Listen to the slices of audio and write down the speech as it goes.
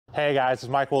Hey guys, it's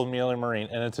Michael with Mueller Marine,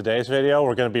 and in today's video,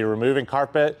 we're going to be removing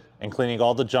carpet and cleaning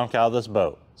all the junk out of this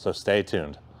boat, so stay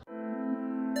tuned.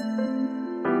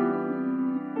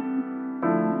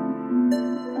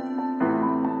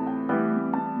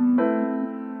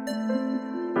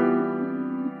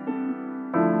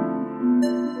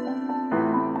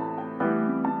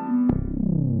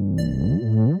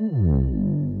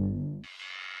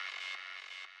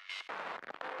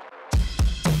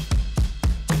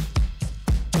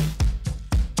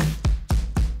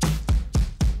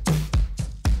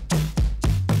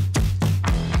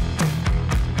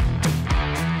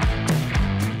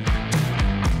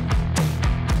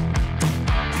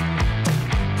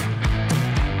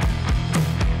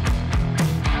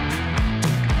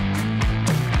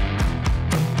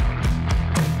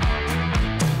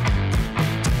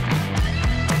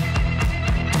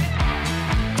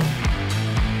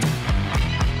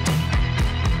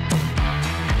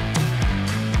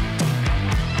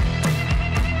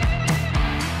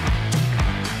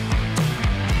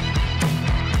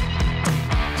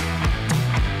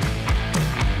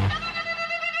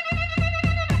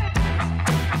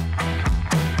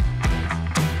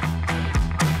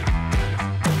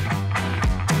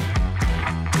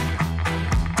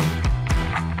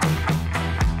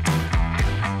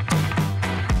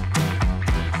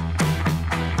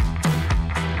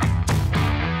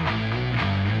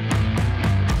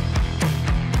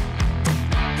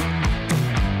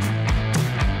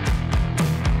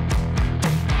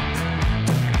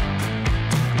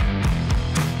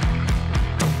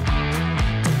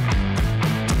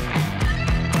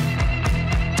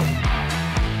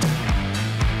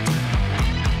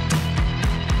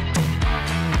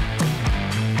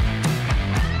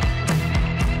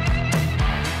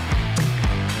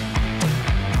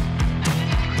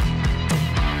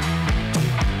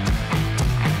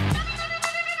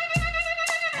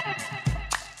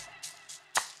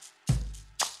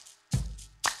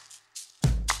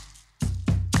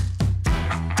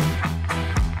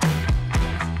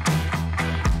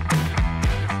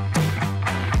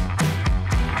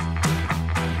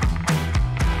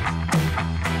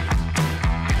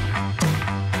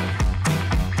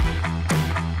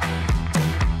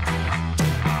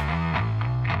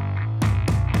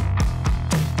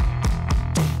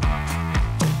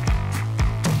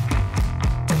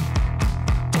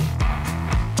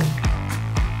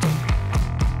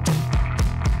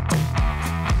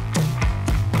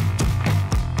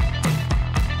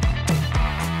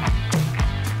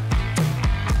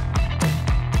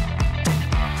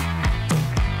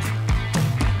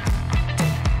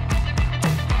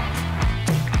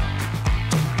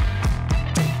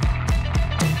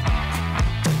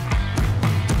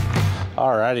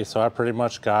 Alrighty, so I pretty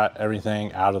much got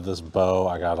everything out of this bow.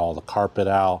 I got all the carpet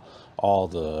out, all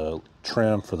the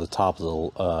trim for the top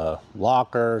of the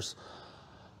lockers.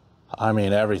 I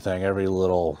mean, everything, every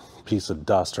little piece of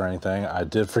dust or anything. I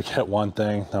did forget one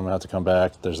thing. I'm gonna have to come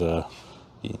back. There's a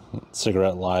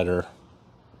cigarette lighter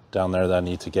down there that I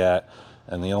need to get.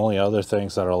 And the only other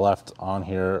things that are left on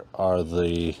here are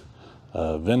the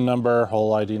VIN number,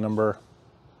 whole ID number,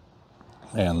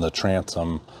 and the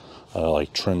transom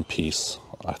like trim piece.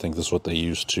 I think this is what they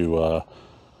use to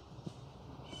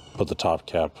put the top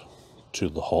cap to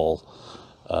the hull.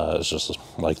 It's just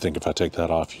like, think if I take that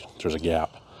off, there's a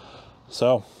gap.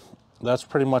 So that's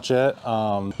pretty much it.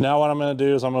 Now what I'm going to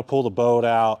do is I'm going to pull the boat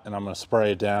out and I'm going to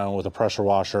spray it down with a pressure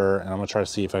washer, and I'm going to try to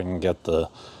see if I can get the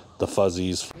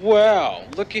fuzzies. Well,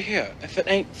 looky here, if it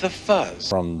ain't the fuzz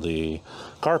from the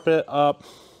carpet up,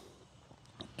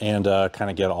 and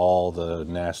kind of get all the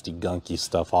nasty gunky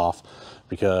stuff off,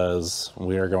 because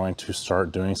we are going to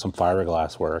start doing some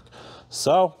fiberglass work.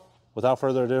 So without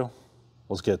further ado,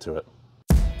 let's get to it.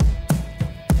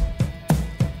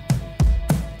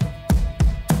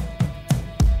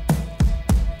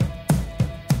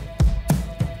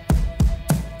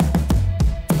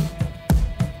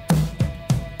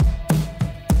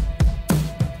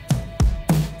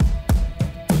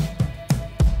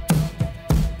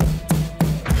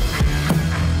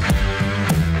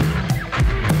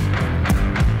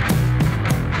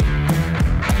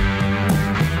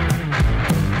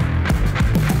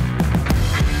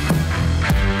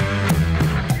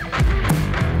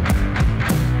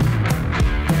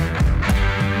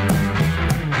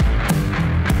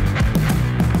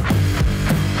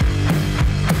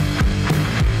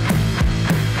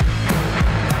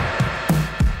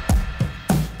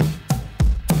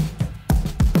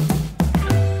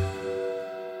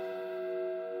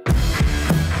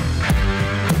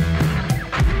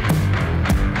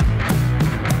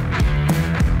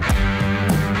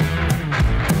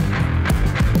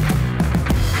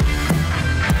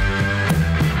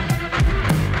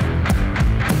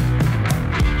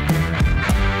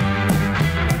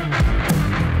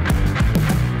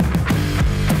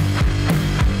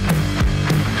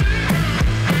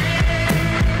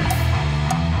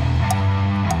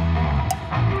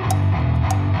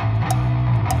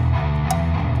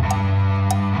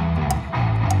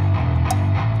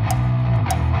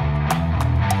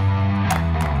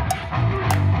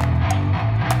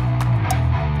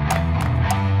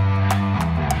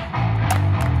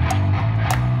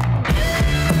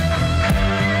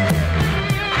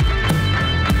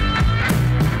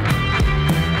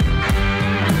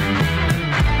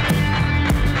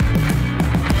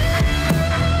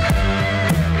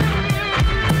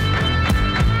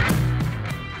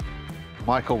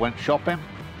 Michael went shopping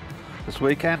this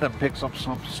weekend and picked up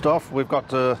some stuff. We've got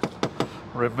to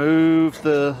remove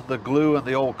the glue and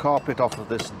the old carpet off of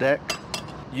this deck.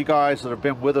 You guys that have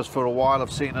been with us for a while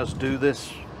have seen us do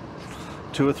this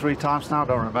 2 or 3 times now, I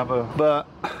don't remember. But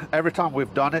every time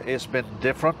we've done it, it's been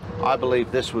different. I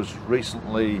believe this was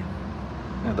recently,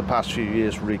 in the past few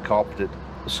years, recarpeted.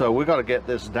 So we've got to get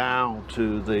this down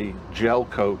to the gel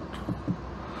coat.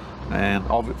 And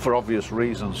for obvious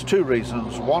reasons, 2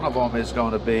 reasons. One of them is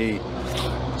going to be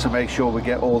to make sure we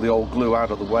get all the old glue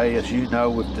out of the way. As you know,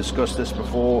 we've discussed this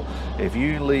before. If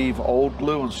you leave old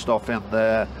glue and stuff in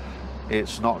there,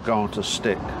 it's not going to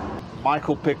stick.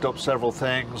 Michael picked up several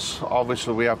things.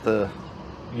 Obviously, we have the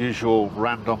usual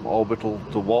random orbital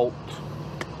DeWalt.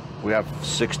 We have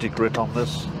 60 grit on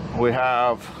this. We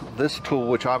have this tool,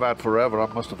 which I've had forever.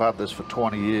 I must have had this for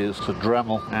 20 years. It's a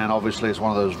Dremel, and obviously it's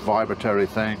one of those vibratory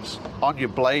things. On your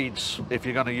blades, if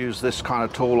you're going to use this kind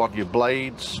of tool on your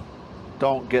blades,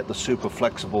 don't get the super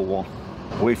flexible one.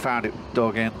 We found it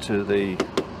dug into the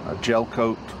gel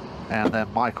coat, and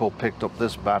then Michael picked up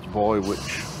this bad boy,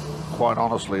 which quite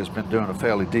honestly has been doing a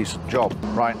fairly decent job.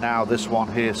 Right now, this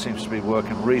one here seems to be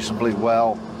working reasonably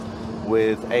well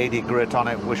with 80 grit on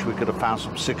it. Wish we could have found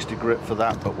some 60 grit for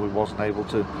that, but we wasn't able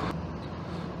to.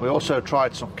 We also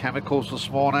tried some chemicals this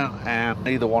morning, and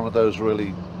neither one of those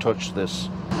really touched this.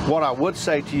 What I would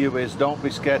say to you is don't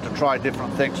be scared to try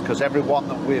different things, because every one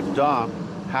that we've done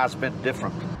has been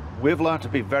different. We've learned to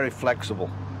be very flexible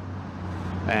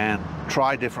and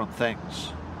try different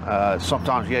things.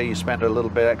 Sometimes, yeah, you spend a little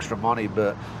bit extra money,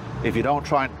 but if you don't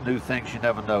try new things, you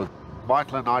never know.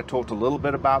 Michael and I talked a little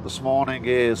bit about this morning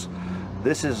is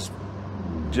this is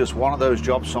just one of those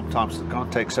jobs sometimes that's going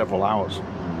to take several hours.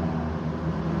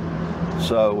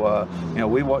 So, you know,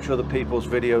 we watch other people's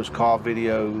videos, car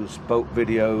videos, boat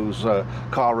videos,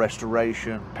 car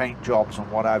restoration, paint jobs and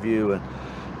what have you, and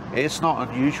it's not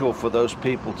unusual for those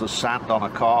people to sand on a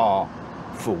car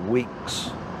for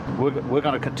weeks. We're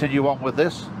going to continue on with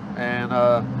this, and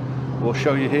we'll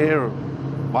show you here.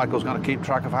 Michael's going to keep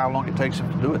track of how long it takes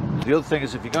him to do it. The other thing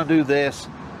is, if you're going to do this,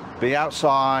 be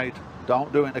outside,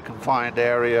 don't do it in a confined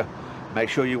area. Make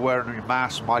sure you're wearing your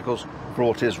mask. Michael's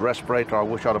brought his respirator. I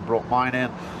wish I'd have brought mine in,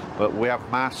 but we have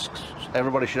masks.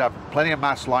 Everybody should have plenty of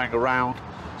masks lying around.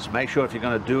 So make sure if you're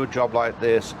going to do a job like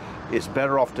this, it's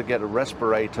better off to get a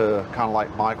respirator, kind of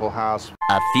like Michael has.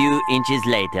 A few inches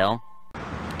later.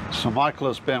 So Michael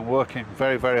has been working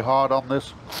very, very hard on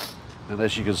this, and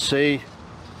as you can see,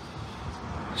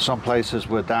 some places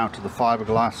we're down to the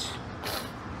fiberglass.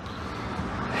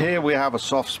 Here we have a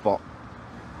soft spot,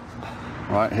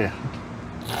 right here.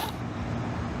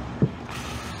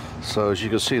 So as you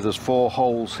can see, there's 4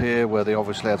 holes here where they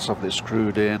obviously had something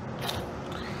screwed in.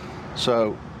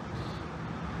 So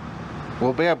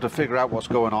we'll be able to figure out what's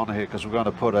going on here, because we're going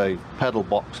to put a pedal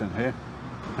box in here,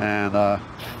 and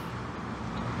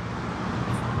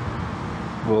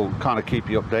we'll kind of keep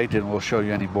you updated, and we'll show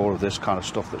you any more of this kind of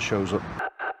stuff that shows up.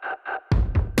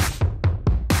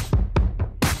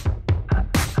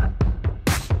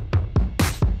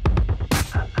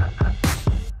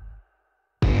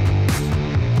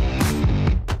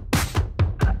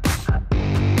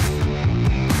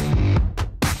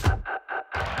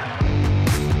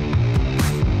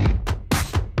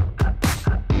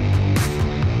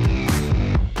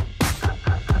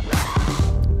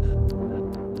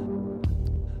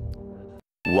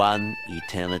 One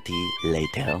eternity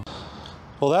later.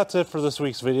 Well, that's it for this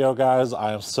week's video, guys.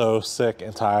 I am so sick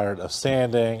and tired of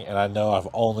sanding, and I know I've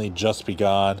only just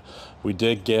begun. We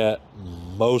did get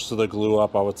most of the glue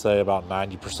up. I would say about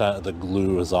 90% of the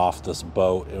glue is off this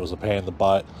boat. It was a pain in the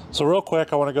butt. So real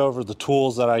quick, I want to go over the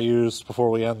tools that I used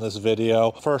before we end this video.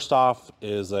 First off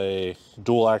is a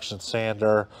dual action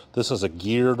sander. This is a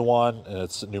geared one, and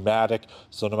it's pneumatic,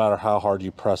 so no matter how hard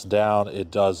you press down, it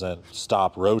doesn't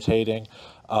stop rotating.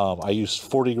 I used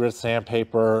 40 grit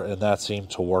sandpaper, and that seemed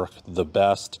to work the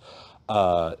best.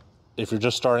 If you're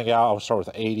just starting out, I would start with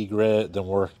 80 grit, then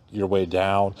work your way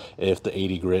down if the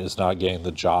 80 grit is not getting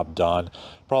the job done.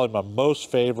 Probably my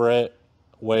most favorite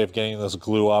way of getting this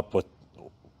glue up, what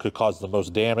could cause the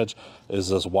most damage, is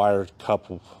this wire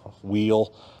cup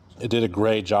wheel. It did a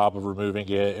great job of removing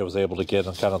it. It was able to get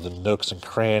in kind of the nooks and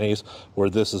crannies where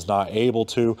this is not able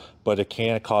to, but it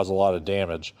can cause a lot of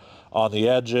damage. On the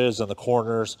edges and the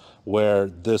corners where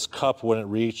this cup wouldn't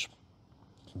reach,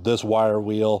 this wire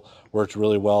wheel worked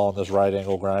really well on this right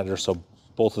angle grinder. So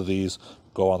both of these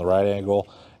go on the right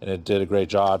angle, and it did a great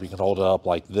job. You can hold it up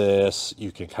like this.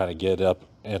 You can kind of get up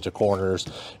into corners.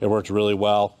 It worked really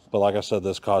well, but like I said,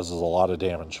 this causes a lot of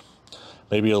damage.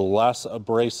 Maybe a less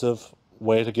abrasive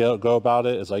way to go about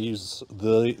it is I use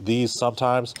these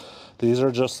sometimes. These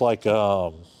are just like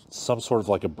some sort of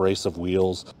like abrasive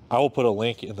wheels. I will put a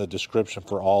link in the description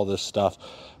for all this stuff,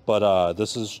 but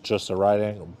this is just a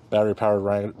battery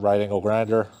powered right angle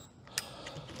grinder,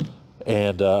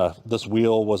 and this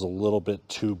wheel was a little bit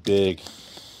too big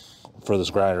for this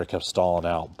grinder. It kept stalling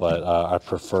out, but I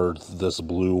preferred this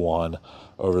blue one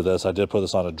over this. I did put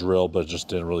this on a drill, but it just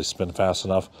didn't really spin fast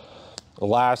enough.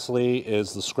 Lastly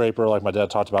is the scraper, like my dad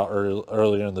talked about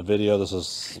earlier in the video. This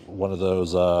is one of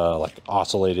those like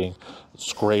oscillating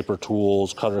scraper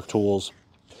tools, cutter tools.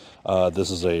 This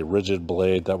is a rigid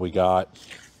blade that we got.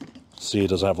 See, it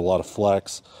doesn't have a lot of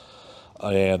flex,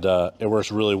 and it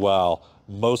works really well.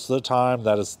 Most of the time,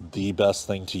 that is the best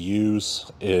thing to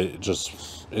use. It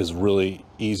just is really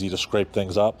easy to scrape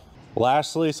things up.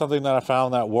 Lastly, something that I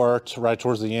found that worked right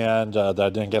towards the end that I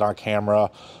didn't get on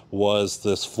camera was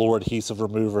this floor adhesive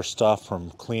remover stuff from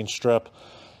Clean Strip.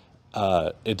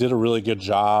 It did a really good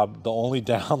job. The only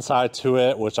downside to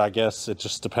it, which I guess it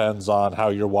just depends on how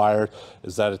you're wired,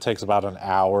 is that it takes about an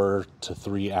hour to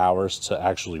 3 hours to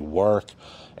actually work,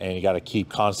 and you got to keep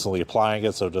constantly applying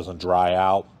it so it doesn't dry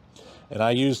out. And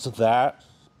I used that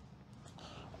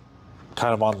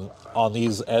kind of on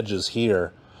these edges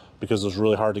here, because it was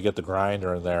really hard to get the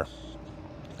grinder in there,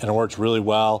 and it works really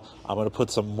well. I'm going to put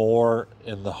some more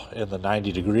in the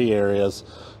 90-degree areas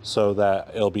so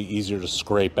that it'll be easier to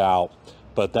scrape out.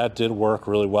 But that did work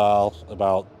really well,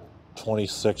 about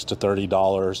 $26 to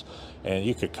 $30, and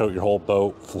you could coat your whole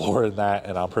boat floor in that,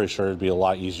 and I'm pretty sure it'd be a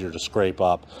lot easier to scrape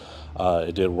up.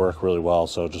 It did work really well,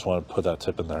 so just want to put that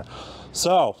tip in there.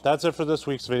 So that's it for this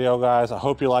week's video, guys. I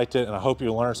hope you liked it, and I hope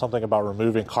you learned something about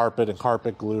removing carpet and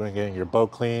carpet glue and getting your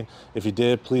boat clean. If you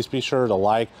did, please be sure to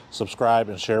like, subscribe,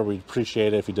 and share. We'd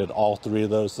appreciate it if you did all three of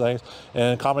those things.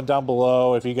 And comment down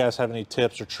below if you guys have any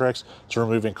tips or tricks to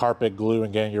removing carpet glue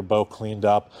and getting your boat cleaned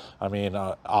up. I mean,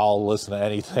 I'll listen to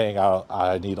anything.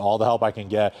 I need all the help I can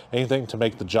get. Anything to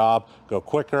make the job go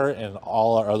quicker, and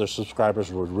all our other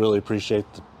subscribers would really appreciate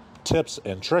the tips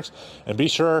and tricks. And be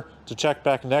sure to check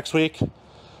back next week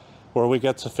where we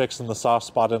get to fixing the soft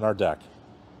spot in our deck.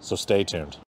 So stay tuned.